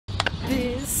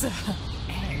this.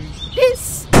 And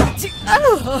this.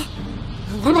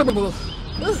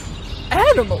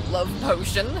 Animal love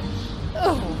potion.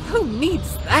 Oh, who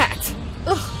needs that?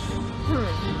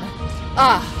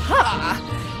 Aha!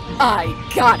 I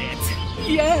got it.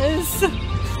 Yes.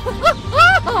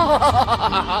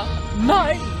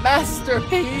 My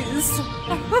masterpiece.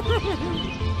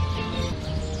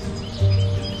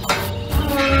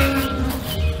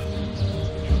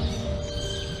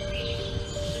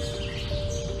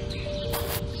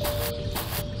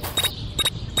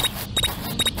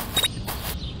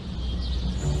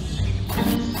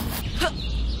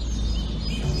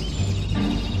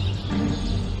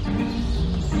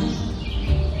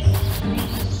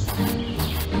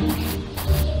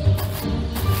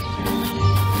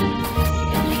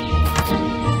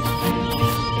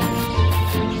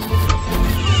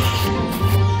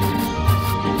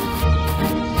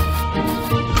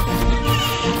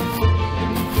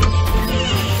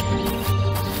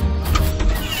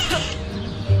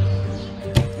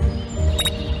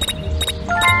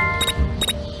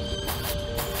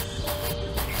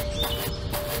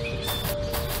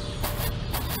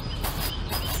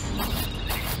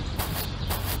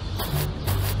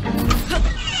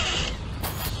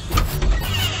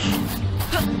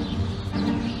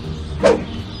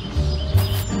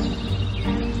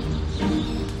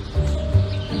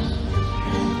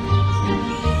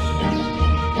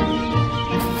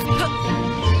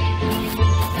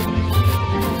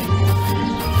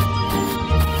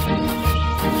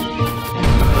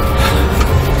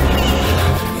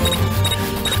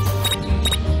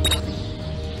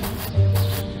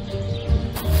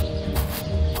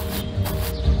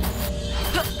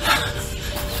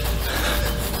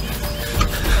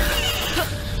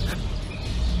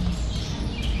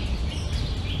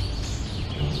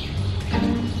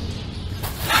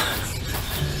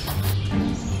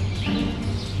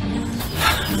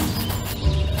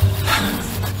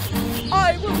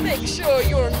 Make sure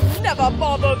you'll never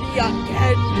bother me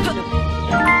again.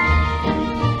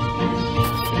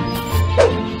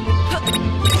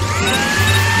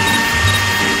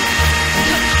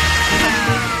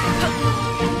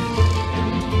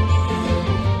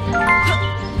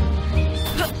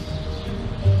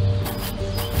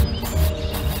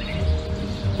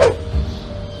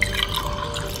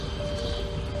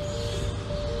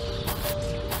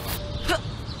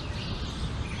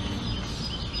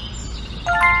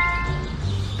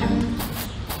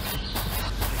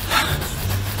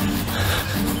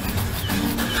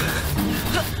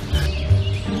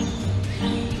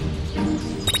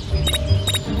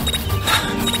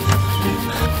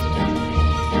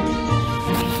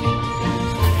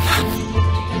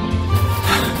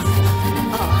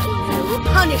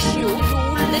 Punish you,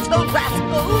 you little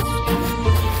rascals!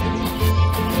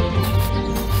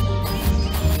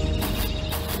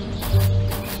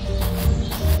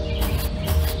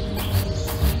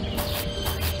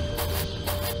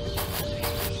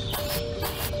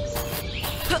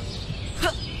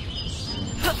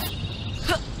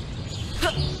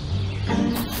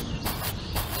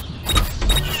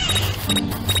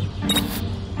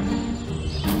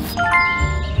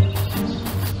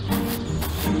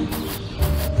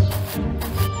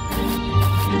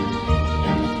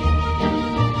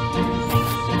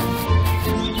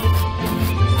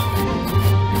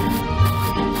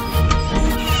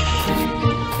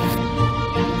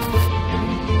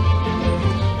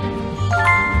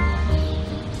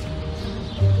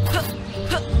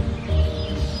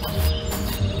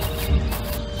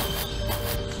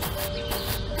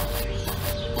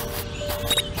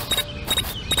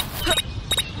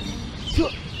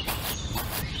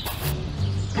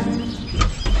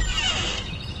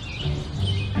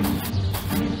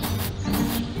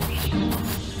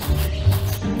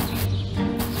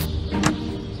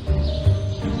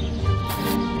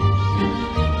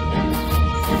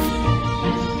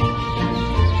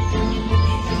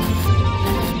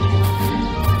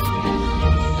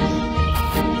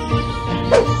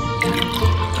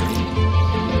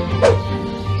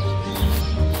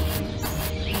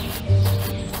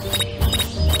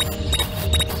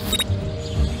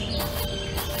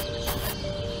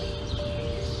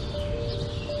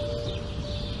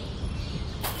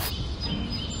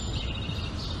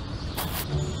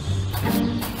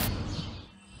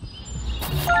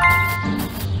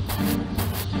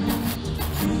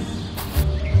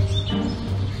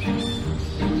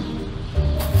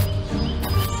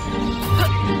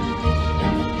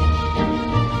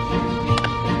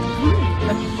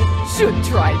 Should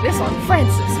try this on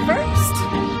Francis first.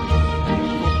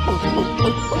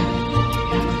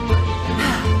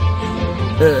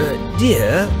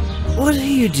 Dear, What are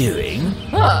you doing?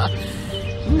 Huh.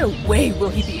 No way will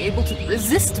he be able to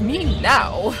resist me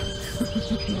now.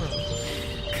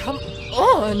 Come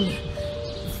on.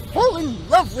 Fall in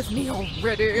love with me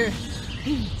already.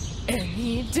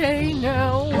 Any day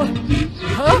now.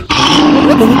 Huh?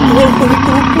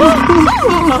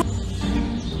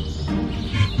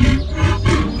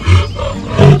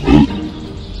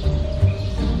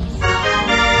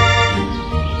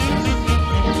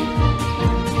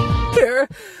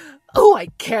 Oh, I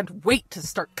can't wait to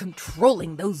start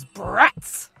controlling those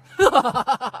brats.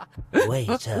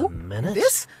 Wait a minute.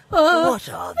 This? What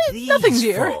are these Nothing,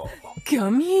 dear. for?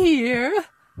 Come here.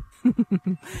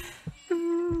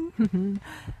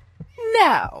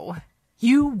 Now,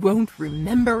 you won't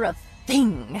remember a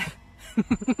thing.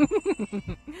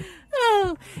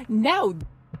 Oh, now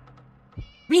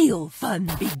real fun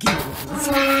begins.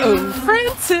 Oh,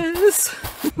 Francis.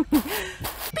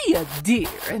 Be a dear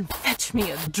and fetch me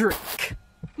a drink.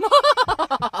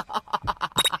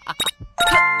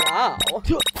 Wow.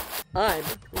 I'm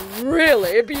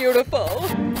really beautiful.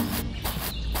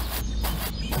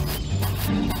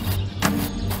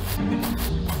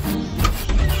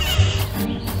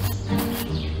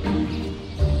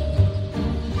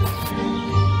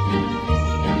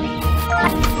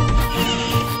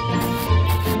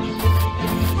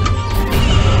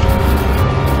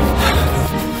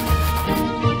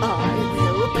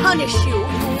 Punish you, you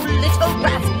little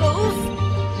rascals!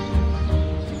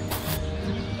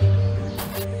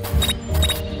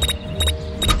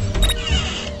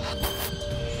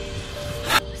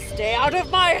 Stay out of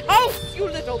my house, you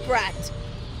little brat!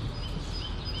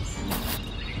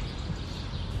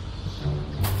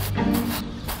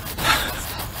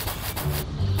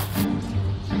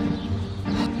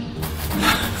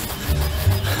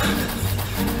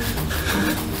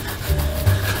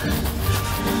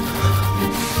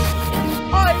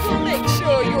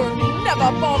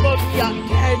 Never bother me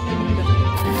again!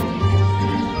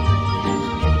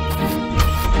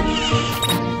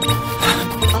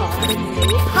 I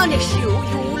will punish you,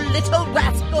 you little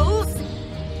rascals!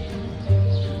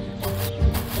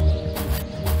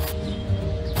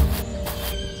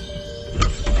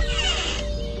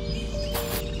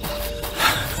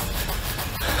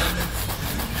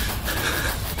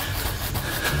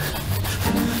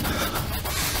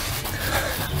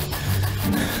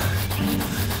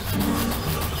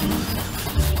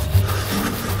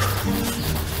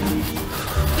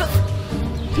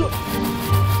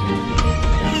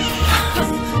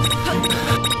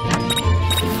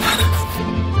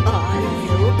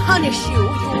 Punish you, you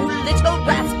little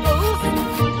rascals!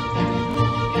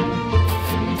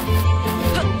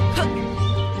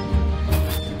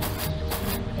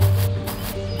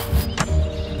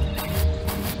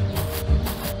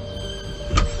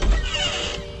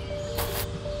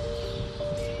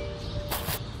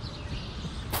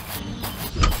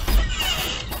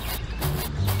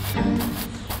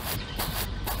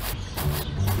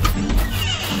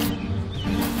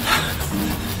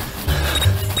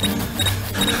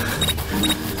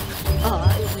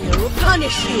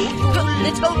 Punish you, you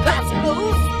little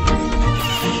rascals!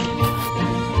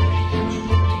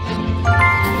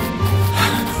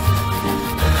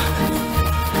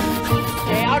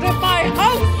 Stay out of my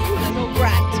house, you little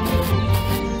brat!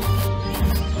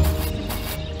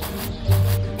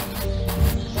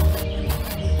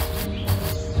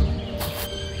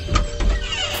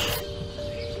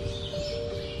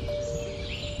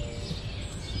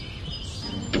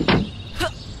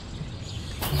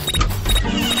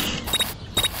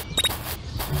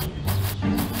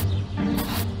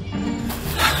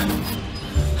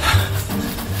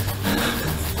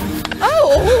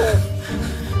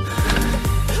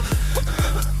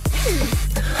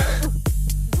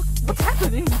 What's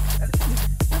happening?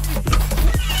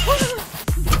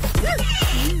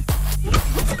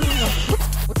 What's going on?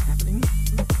 What's happening?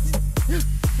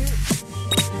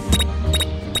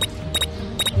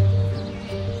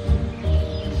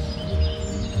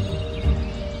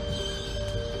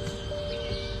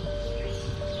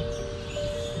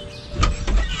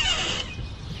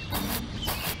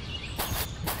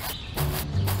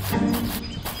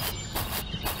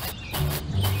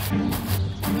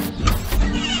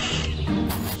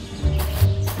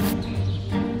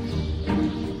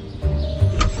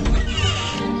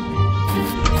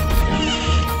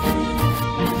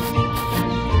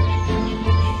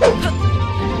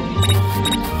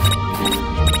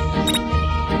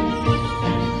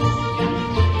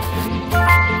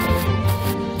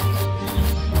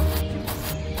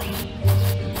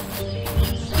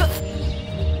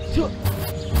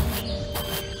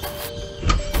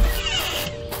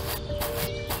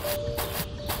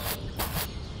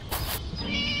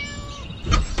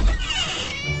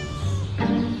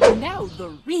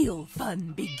 real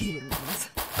fun begins.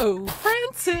 Oh,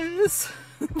 Francis!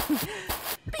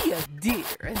 Be a dear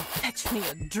and fetch me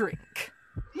a drink.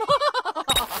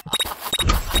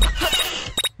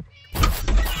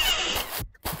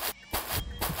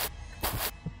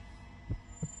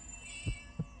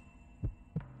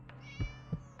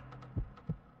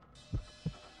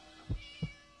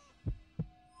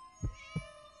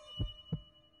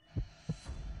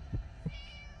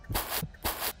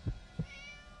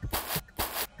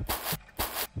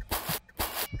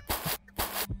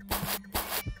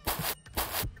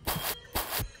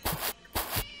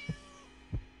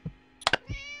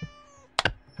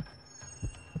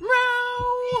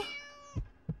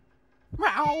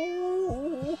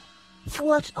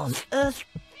 What on earth?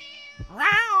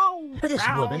 Row! This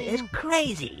woman is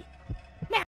crazy.